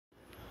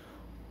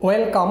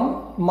Welcome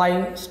my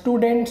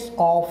students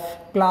of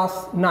class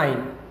 9.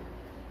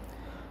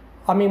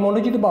 আমি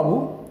মনোজিৎ বাবু।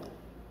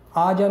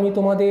 আজ আমি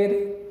তোমাদের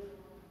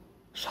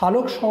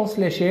সালোক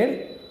সংশ্লেষের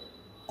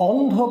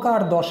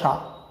অন্ধকার দশা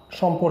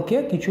সম্পর্কে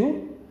কিছু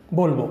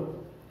বলবো।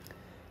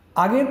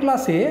 আগের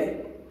ক্লাসে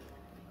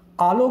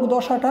আলোক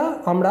দশাটা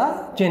আমরা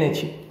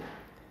জেনেছি।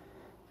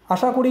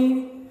 আশা করি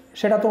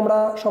সেটা তোমরা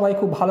সবাই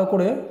খুব ভালো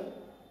করে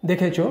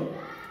দেখেছো।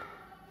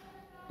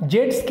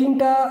 জেড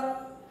স্কিমটা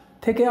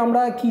থেকে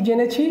আমরা কি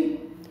জেনেছি,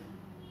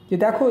 যে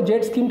দেখো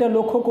জেড স্কিমটা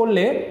লক্ষ্য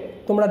করলে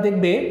তোমরা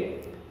দেখবে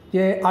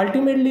যে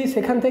আলটিমেটলি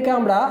সেখান থেকে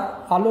আমরা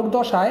আলোক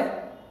দশায়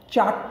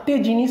চারটে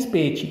জিনিস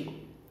পেয়েছি।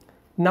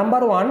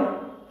 Number 1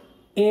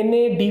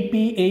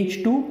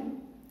 NADPH2,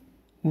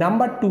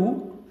 number 2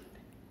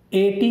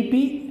 ATP,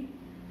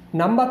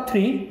 number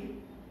 3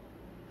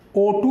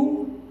 O2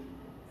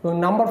 এবং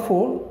নাম্বার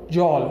 4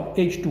 জল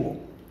H2O।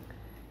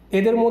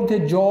 এদের মধ্যে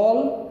জল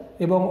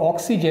এবং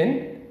অক্সিজেন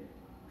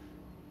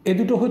এ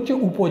দুটো হচ্ছে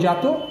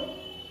উপজাত,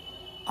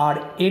 আর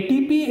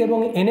এটিপি এবং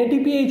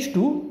NADPH2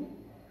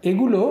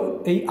 এগুলো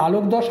এই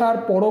আলোক দশার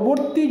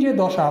পরবর্তী যে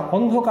দশা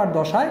অন্ধকার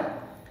দশায়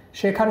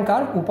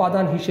সেখানকার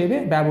উপাদান হিসেবে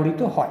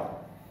ব্যবহৃত হয়।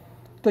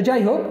 তো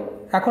যাই হোক,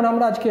 এখন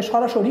আমরা আজকে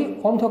সরাসরি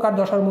অন্ধকার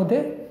দশার মধ্যে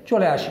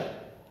চলে আসি।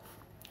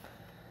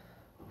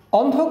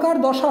 অন্ধকার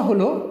দশা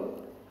হলো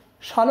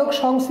সালোক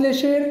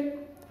সংশ্লেষের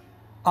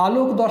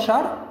আলোক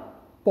দশার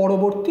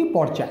পরবর্তী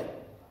পর্যায়।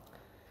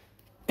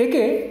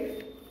 একে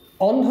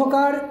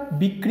অন্ধকার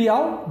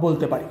বিক্রিয়াও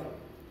বলতে পারি।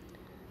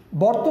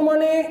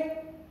 বর্তমানে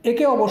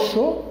একে অবশ্য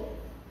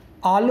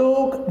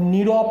আলোক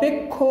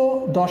নিরপেক্ষ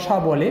দশা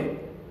বলে,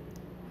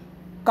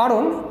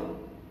 কারণ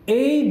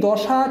এই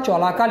দশা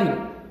চলাকালীন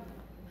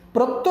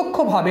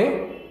প্রত্যক্ষভাবে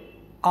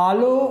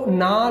আলো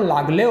না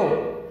লাগলেও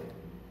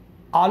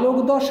আলোক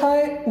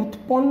দশায়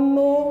উৎপন্ন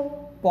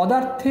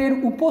পদার্থের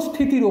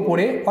উপস্থিতির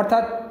ওপরে,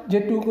 অর্থাৎ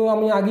যেটুকু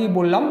আমি আগেই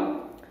বললাম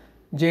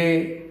যে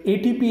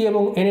এটিপি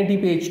এবং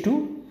NADPH2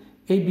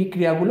 এই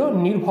বিক্রিয়াগুলো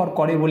নির্ভর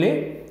করে বলে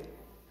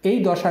এই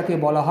দশাকে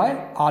বলা হয়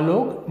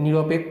আলোক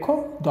নিরপেক্ষ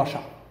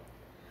দশা।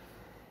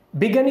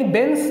 বিজ্ঞানী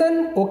বেনসন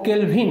ও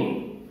কেলভিন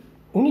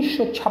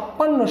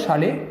 1956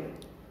 সালে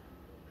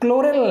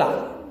ক্লোরেল্লা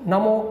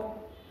নামক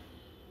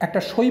একটা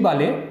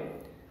শৈবালে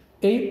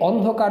এই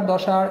অন্ধকার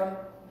দশার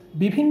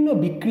বিভিন্ন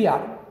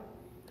বিক্রিয়ার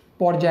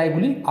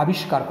পর্যায়গুলি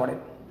আবিষ্কার করেন।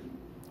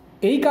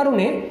 এই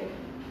কারণে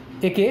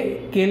একে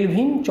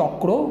কেলভিন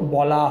চক্র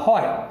বলা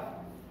হয়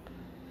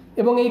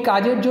এবং এই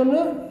কাজের জন্য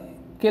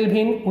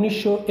কেলভিন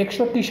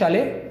 1961 সালে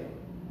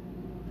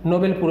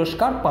নোবেল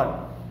পুরস্কার পান।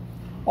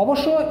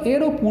 অবশ্য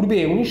এরও পূর্বে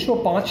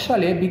 1905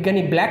 সালে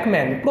বিজ্ঞানী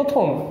ব্ল্যাকম্যান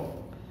প্রথম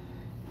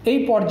এই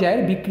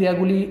পর্যায়ের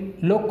বিক্রিয়াগুলি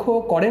লক্ষ্য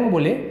করেন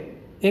বলে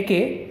একে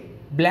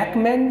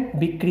ব্ল্যাকম্যান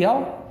বিক্রিয়াও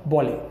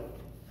বলে।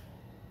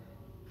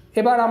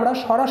 এবার আমরা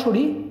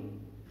সরাসরি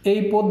এই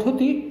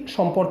পদ্ধতি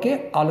সম্পর্কে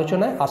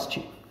আলোচনায় আসছি।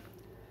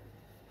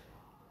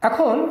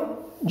 এখন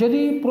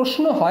যদি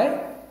প্রশ্ন হয়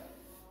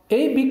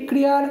এই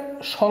বিক্রিয়ার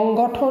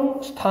সংগঠন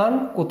স্থান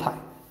কোথায়,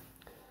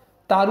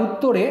 তার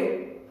উত্তরে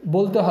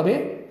বলতে হবে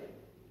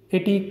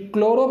এটি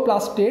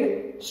ক্লোরোপ্লাস্টের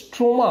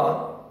স্ট্রোমা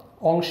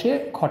অংশে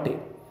ঘটে।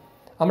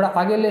 আমরা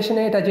আগের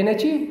লেসনে এটা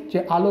জেনেছি যে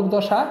আলোক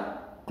দশা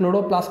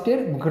ক্লোরোপ্লাস্টের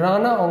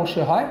গ্রানা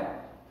অংশে হয়,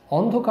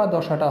 অন্ধকার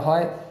দশাটা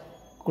হয়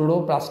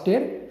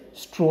ক্লোরোপ্লাস্টের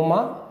স্ট্রোমা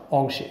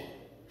অংশে।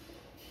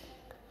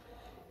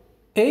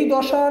 এই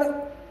দশার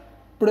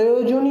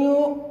প্রয়োজনীয়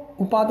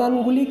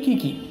উপাদানগুলি কি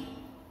কি?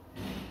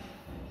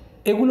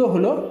 এগুলো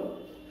হলো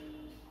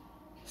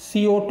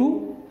CO2,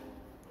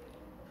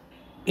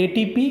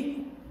 ATP,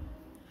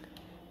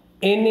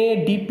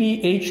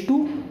 NADPH2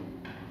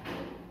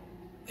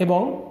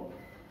 এবং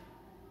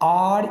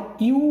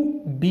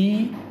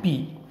RUBP।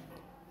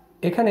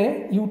 এখানে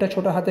ইউটা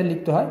ছোট হাতে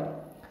লিখতে হয়।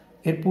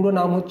 এর পুরো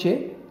নাম হচ্ছে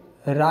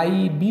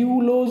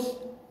রাইবিউলোজ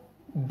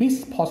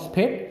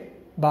বিসফসফেট,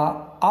 বা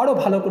আরও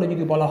ভালো করে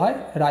যদি বলা হয়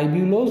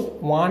রাইবিউলোজ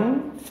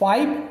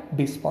 1,5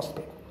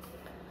 বিসফসফেট।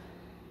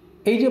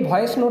 এই যে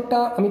ভয়েস নোটটা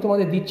আমি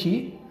তোমাদের দিচ্ছি,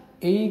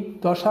 এই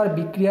দশার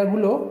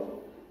বিক্রিয়াগুলো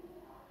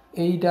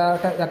এইটা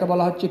যাকে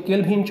বলা হচ্ছে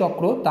কেলভিন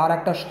চক্র, তার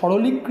একটা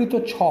সরলীকৃত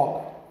ছক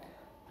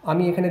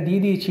আমি এখানে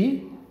দিয়ে দিয়েছি।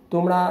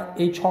 তোমরা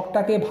এই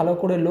ছকটাকে ভালো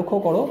করে লক্ষ্য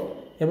করো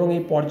এবং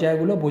এই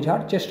পর্যায়গুলো বোঝার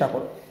চেষ্টা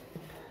করো।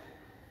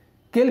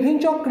 কেলভিন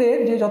চক্রের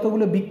যে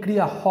যতগুলো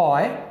বিক্রিয়া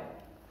হয়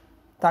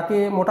তাকে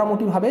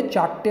মোটামুটিভাবে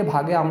 4টে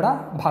ভাগে আমরা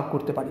ভাগ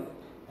করতে পারি।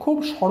 খুব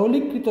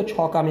সরলীকৃত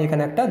ছক আমি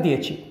এখানে একটা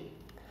দিয়েছি।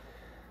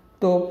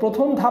 তো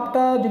প্রথম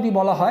ধাপটা যদি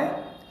বলা হয়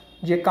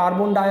যে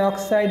কার্বন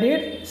ডাইঅক্সাইডের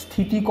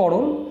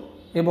স্থিতিকরণ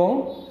এবং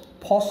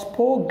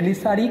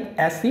ফসফোগ্লিসারিক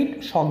অ্যাসিড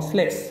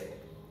সংশ্লেষ।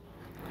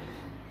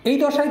 এই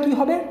দশায় কি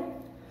হবে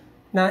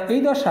না,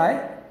 এই দশায়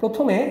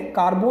প্রথমে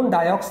কার্বন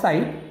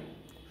ডাইঅক্সাইড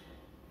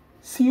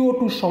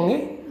CO2-র সঙ্গে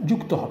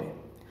যুক্ত হবে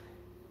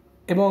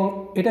এবং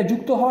এটা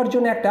যুক্ত হওয়ার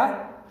জন্য একটা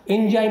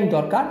এনজাইম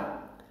দরকার।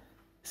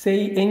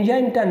 সেই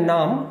এনজাইমটার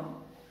নাম,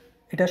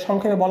 এটা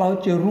সংক্ষেপে বলা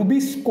হচ্ছে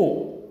রুবিস্কো,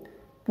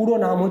 পুরো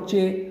নাম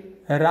হচ্ছে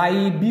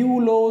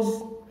রাইবিউলোজ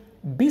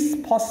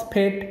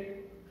বিসফসফেট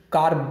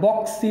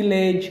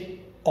কার্বক্সিলেজ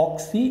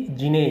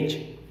অক্সিজিনেজ।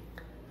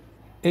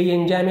 এই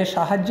এনজাইমের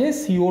সাহায্যে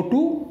CO2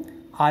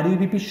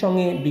 RUBPর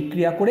সঙ্গে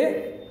বিক্রিয়া করে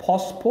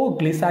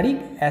ফসফোগ্লিসারিক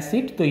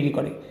অ্যাসিড তৈরি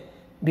করে।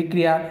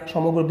 বিক্রিয়ার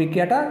সমগ্র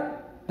বিক্রিয়াটা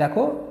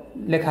দেখো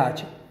লেখা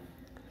আছে।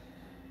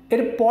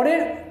 এর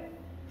পরের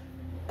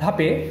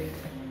ধাপে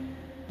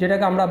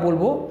যেটাকে আমরা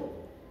বলবো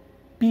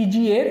PG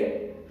এর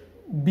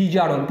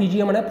বিজারণ। PG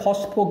মানে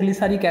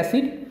ফসফোগ্লিসারিক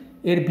অ্যাসিড,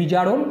 এর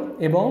বিজারণ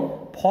এবং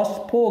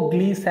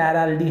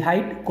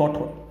ফসফোগ্লিস্যারালডিহাইড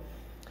গঠন।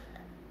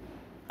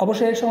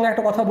 অবশ্যই এর সঙ্গে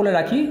একটা কথা বলে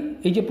রাখি,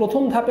 এই যে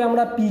প্রথম ধাপে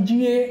আমরা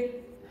PGA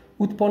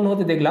উৎপন্ন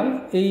হতে দেখলাম,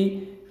 এই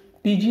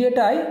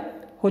PGAটাই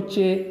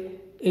হচ্ছে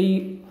এই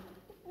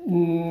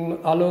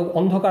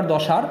অন্ধকার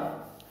দশার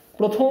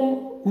প্রথম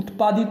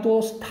উৎপাদিত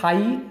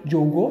স্থায়ী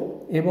যৌগ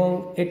এবং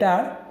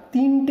এটার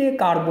 3টে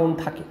কার্বন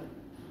থাকে।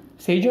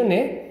 সেই জন্যে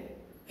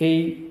এই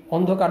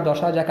অন্ধকার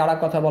দশা, যাকে আর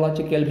কথা বলা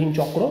হচ্ছে কেলভিন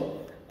চক্র,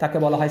 তাকে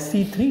বলা হয়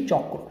C3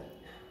 চক্র।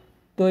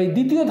 তো এই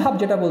দ্বিতীয় ধাপ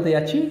যেটা বলতে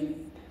যাচ্ছি,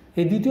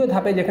 এই দ্বিতীয়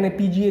ধাপে যেখানে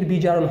PG এর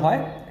বিজারণ হয়,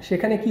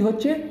 সেখানে কি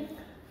হচ্ছে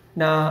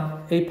না,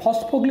 এই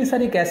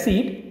ফসফোগ্লিসারিক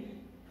অ্যাসিড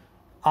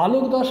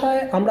আলোক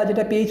দশায় আমরা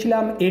যেটা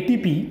পেয়েছিলাম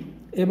ATP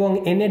এবং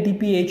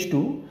NADPH2,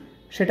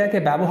 সেটাকে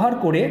ব্যবহার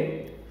করে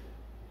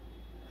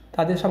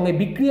তাদের সঙ্গে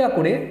বিক্রিয়া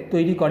করে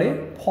তৈরি করে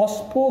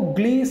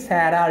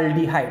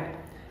ফসফোগ্লিস্যারালডিহাইড।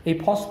 এই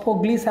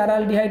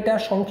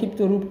ফসফোগ্লিস্যারালডিহাইডটার সংক্ষিপ্ত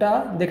রূপটা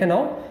দেখে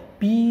নাও,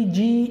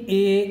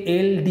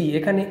 PGALD।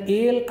 এখানে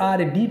L আর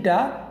Dটা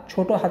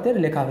ছোট হাতের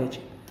লেখা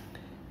হয়েছে,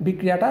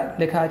 বিক্রিয়াটা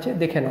লেখা আছে,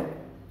 দেখে নাও।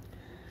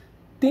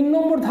 3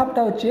 নম্বর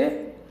ধাপটা হচ্ছে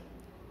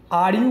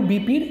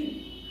RUBPর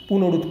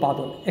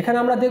পুনরুৎপাদন। এখানে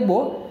আমরা দেখব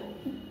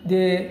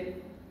যে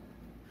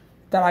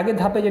তার আগের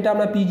ধাপে যেটা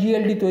আমরা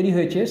PGLD তৈরি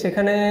হয়েছে,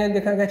 সেখানে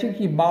দেখা গেছে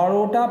কি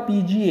 12টা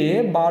PGA,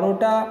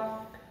 12টা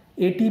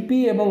ATP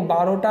এবং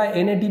 12টা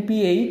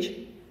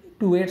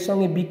NADPH2 এর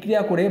সঙ্গে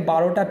বিক্রিয়া করে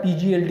 12টা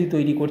PGLD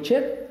তৈরি করছে।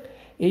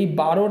 এই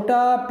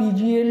 12টা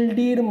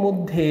PGLDর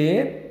মধ্যে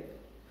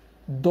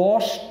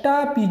 10টা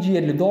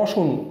PGLD, 10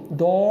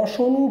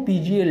 অণু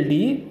PGLD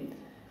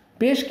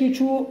বেশ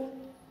কিছু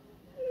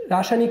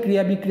রাসায়নিক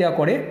ক্রিয়া বিক্রিয়া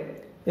করে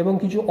এবং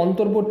কিছু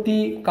অন্তর্বর্তী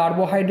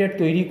কার্বোহাইড্রেট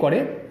তৈরি করে,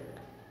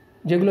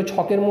 যেগুলো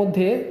ছকের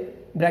মধ্যে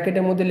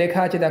ব্র্যাকেটের মধ্যে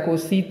লেখা আছে দেখো,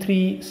 C3,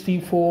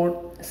 C4,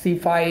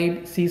 C5,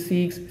 C6,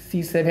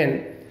 C7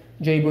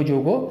 জৈব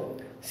যৌগ।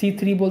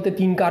 C3 বলতে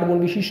 3 কার্বন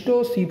বিশিষ্ট,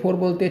 C4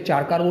 বলতে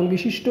 4 কার্বন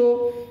বিশিষ্ট,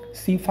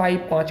 C5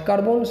 5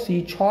 কার্বন,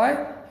 C6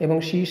 এবং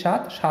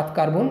C7 7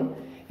 কার্বন।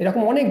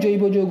 এরকম অনেক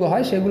জৈব যৌগ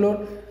হয়, সেগুলোর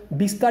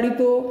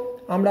বিস্তারিত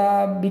আমরা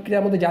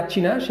বিক্রিয়ার মধ্যে যাচ্ছি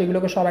না,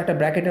 সেগুলোকে সব একটা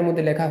ব্র্যাকেটের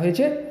মধ্যে লেখা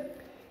হয়েছে।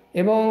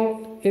 এবং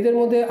এদের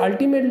মধ্যে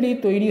আলটিমেটলি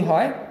তৈরি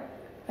হয়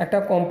একটা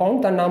কম্পাউন্ড,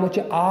 তার নাম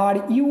হচ্ছে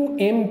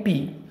RUMP,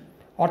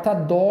 অর্থাৎ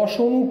 10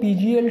 অণু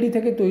PGLD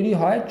থেকে তৈরি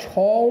হয়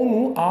 6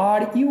 অণু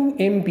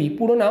RUMP,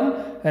 পুরো নাম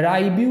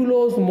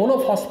রাইবিউলোজ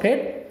মোনোফসফেট,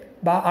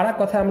 বা আর এক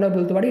কথায় আমরা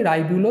বলতে পারি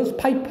রাইবিউলোজ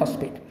 5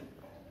 ফসফেট।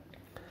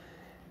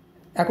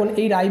 এখন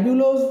এই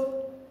রাইবিউলোজ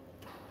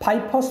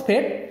 5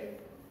 ফসফেট,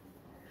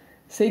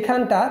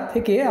 সেইখানটা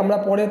থেকে আমরা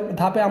পরের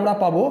ধাপে আমরা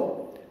পাবো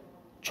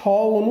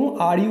 6 অণু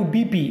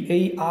RUBP।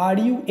 এই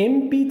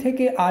RUMP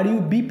থেকে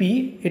RUBP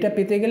এটা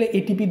পেতে গেলে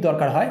ATP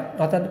দরকার হয়,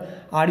 অর্থাৎ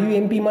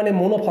RUMP মানে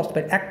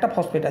মোনোফসফেট, একটা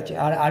ফসফেট আছে,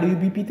 আর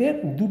RUBPতে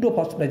 2টো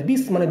ফসফেট,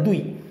 20 মানে 2,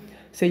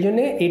 সেই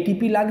জন্যে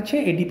ATP লাগছে,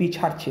 ATP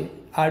ছাড়ছে,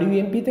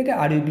 RUMP থেকে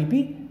RUBP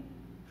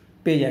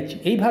পেয়ে যাচ্ছে।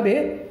 এইভাবে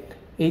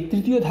এই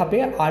তৃতীয় ধাপে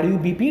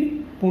RUBPর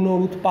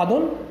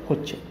পুনরুৎপাদন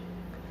হচ্ছে।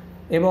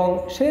 এবং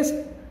শেষ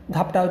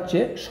ধাপটা হচ্ছে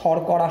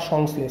শর্করা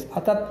সংশ্লেষ,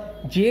 অর্থাৎ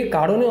যে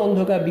কারণে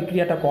অন্ধকার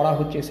বিক্রিয়াটা করা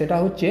হচ্ছে সেটা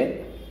হচ্ছে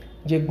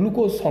যে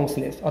গ্লুকোজ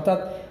সংশ্লেষ। অর্থাৎ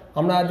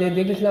আমরা যে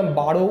দেখেছিলাম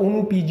 12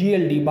 অণু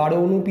PGLD, 12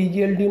 অণু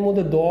PGLDর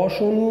মধ্যে 10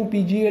 অণু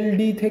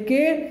PGLD থেকে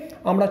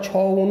আমরা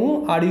 6 অণু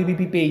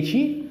RUBP পেয়েছি,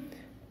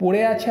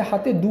 পড়ে আছে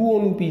হাতে 2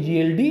 অণু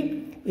PGLD।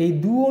 এই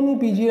 2 অণু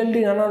PGLD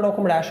নানা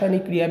রকম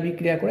রাসায়নিক ক্রিয়া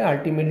বিক্রিয়া করে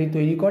আলটিমেটলি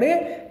তৈরি করে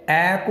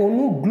 1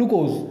 অণু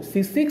গ্লুকোজ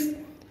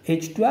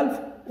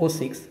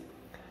C6H12O6।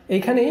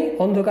 এইখানেই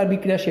অন্ধকার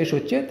বিক্রিয়া শেষ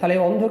হচ্ছে। তাহলে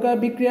অন্ধকার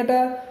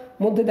বিক্রিয়াটার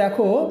মধ্যে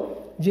দেখো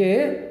যে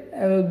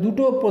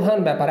দুটো প্রধান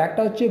ব্যাপার,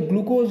 একটা হচ্ছে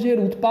গ্লুকোজের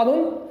উৎপাদন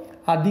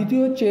আর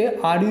দ্বিতীয় হচ্ছে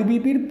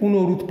RUBPর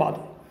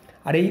পুনরুৎপাদন।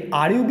 আর এই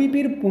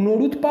RUBPর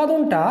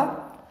পুনরুৎপাদনটা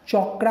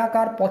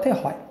চক্রাকার পথে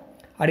হয়,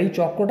 আর এই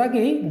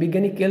চক্রটাকেই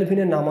বিজ্ঞানী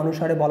কেলভিনের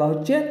নামানুসারে বলা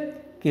হচ্ছে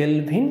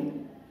কেলভিন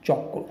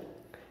চক্র।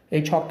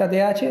 এই ছকটা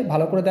দেয়া আছে,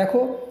 ভালো করে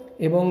দেখো,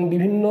 এবং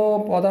বিভিন্ন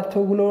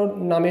পদার্থগুলোর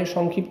নামের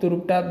সংক্ষিপ্ত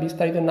রূপটা,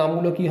 বিস্তারিত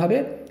নামগুলো কী হবে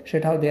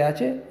সেটাও দেয়া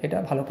আছে, এটা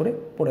ভালো করে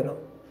পড়ে নাও।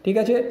 ঠিক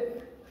আছে,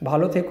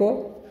 ভালো থেকো,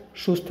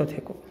 সুস্থ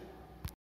থেকো।